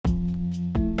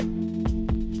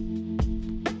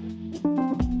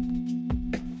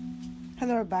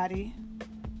everybody.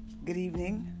 Good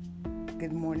evening,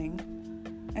 good morning,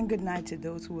 and good night to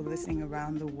those who are listening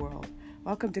around the world.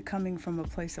 Welcome to Coming from a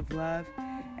Place of Love.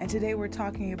 And today we're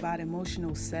talking about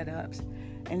emotional setups.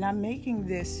 And I'm making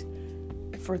this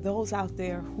for those out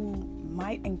there who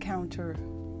might encounter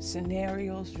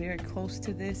scenarios very close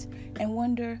to this and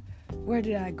wonder, where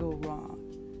did I go wrong?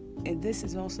 And this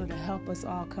is also to help us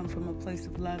all come from a place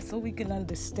of love so we can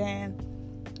understand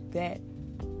that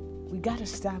we got to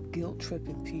stop guilt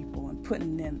tripping people and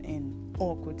putting them in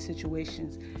awkward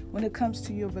situations when it comes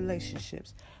to your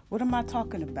relationships. What am I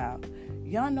talking about?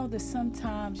 Y'all know that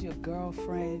sometimes your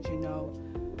girlfriend,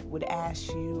 would ask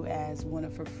you as one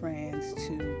of her friends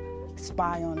to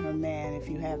spy on her man if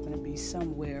you happen to be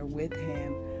somewhere with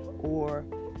him, or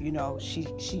she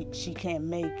can't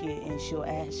make it and she'll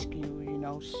ask you,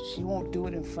 she won't do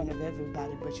it in front of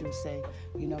everybody, but she'll say,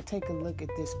 take a look at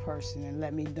this person and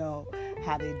let me know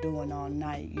how they're doing all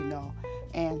night,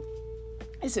 and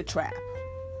it's a trap.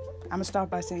 I'm going to start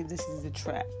by saying this is a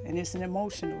trap, and it's an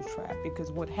emotional trap,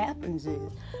 because what happens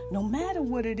is, no matter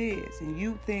what it is, and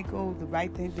you think, the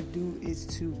right thing to do is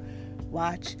to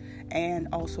watch and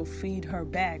also feed her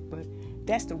back, but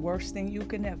that's the worst thing you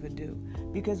can ever do,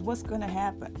 because what's going to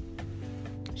happen?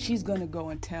 She's going to go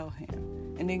and tell him.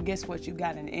 And then guess what? You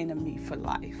got an enemy for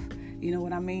life. You know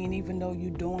what I mean? Even though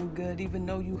you're doing good, even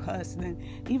though you hustling,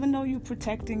 even though you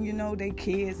protecting, their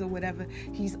kids or whatever,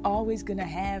 he's always going to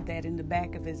have that in the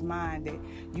back of his mind that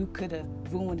you could have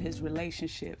ruined his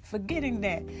relationship. Forgetting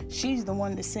that she's the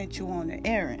one that sent you on the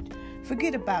errand.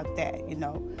 Forget about that,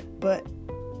 But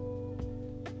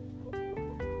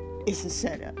it's a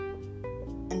setup.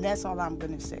 And that's all I'm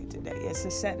going to say today. It's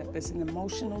a setup. It's an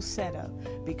emotional setup,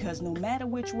 because no matter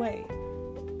which way,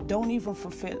 don't even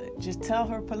fulfill it. Just tell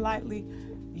her politely,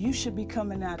 you should be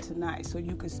coming out tonight so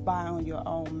you could spy on your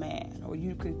own man, or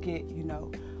you could get,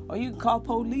 or you can call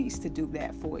police to do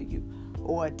that for you,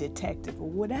 or a detective, or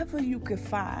whatever you could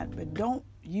find. But don't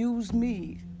use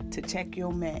me to check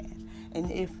your man. And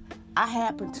if I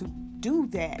happen to do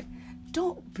that,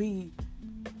 don't be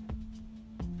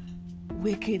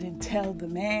wicked and tell the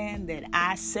man that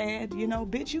I said,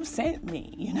 bitch, you sent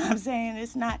me. You know what I'm saying?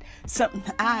 It's not something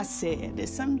I said.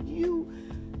 It's something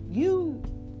you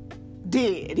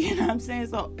did. You know what I'm saying?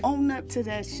 So own up to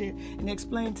that shit and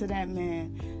explain to that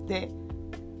man that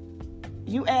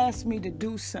you asked me to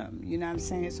do something. You know what I'm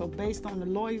saying? So based on the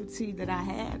loyalty that I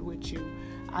had with you,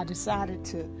 I decided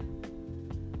to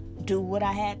do what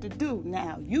I had to do.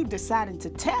 Now, you decided to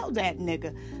tell that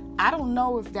nigga. I don't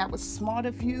know if that was smart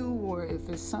of you or if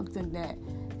it's something that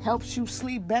helps you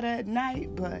sleep better at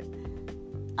night, but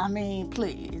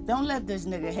please, don't let this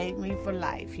nigga hate me for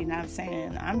life. You know what I'm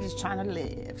saying? I'm just trying to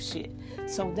live, shit.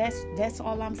 So that's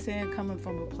all I'm saying, coming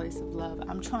from a place of love.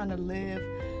 I'm trying to live.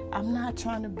 I'm not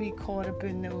trying to be caught up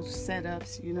in those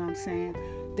setups, you know what I'm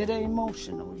saying, that are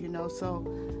emotional, so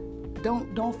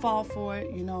don't fall for it.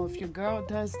 If your girl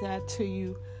does that to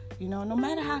you, no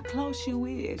matter how close you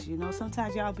is,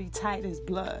 sometimes y'all be tight as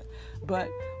blood. But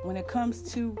when it comes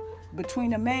to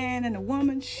between a man and a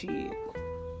woman, shit,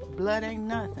 blood ain't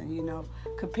nothing,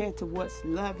 compared to what's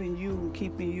loving you and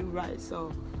keeping you right.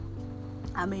 So,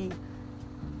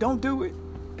 don't do it.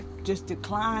 Just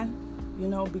decline,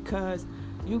 because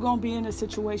you're going to be in a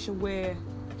situation where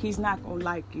he's not going to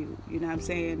like you. You know what I'm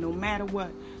saying? No matter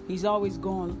what, he's always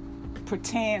going to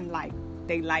pretend like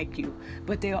they like you,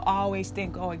 but they'll always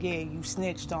think, oh yeah, you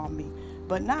snitched on me.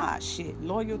 But nah, shit,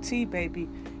 loyalty, baby.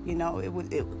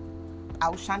 I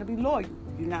was trying to be loyal,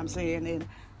 you know what I'm saying? And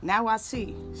now I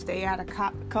see, stay out of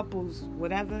couples,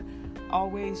 whatever.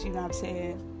 Always, you know what I'm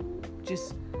saying?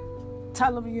 Just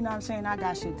tell them, you know what I'm saying, I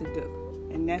got shit to do.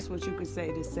 And that's what you could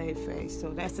say to save face.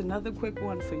 So that's another quick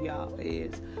one for y'all,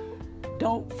 is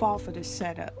don't fall for the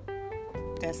setup.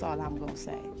 That's all I'm gonna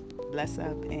say. Bless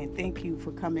up, and thank you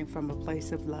for coming from a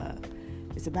place of love.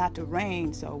 It's about to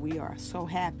rain, so we are so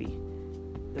happy.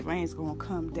 The rain's going to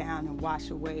come down and wash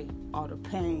away all the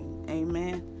pain.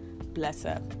 Amen. Bless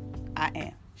up. I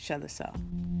am Shella Soul.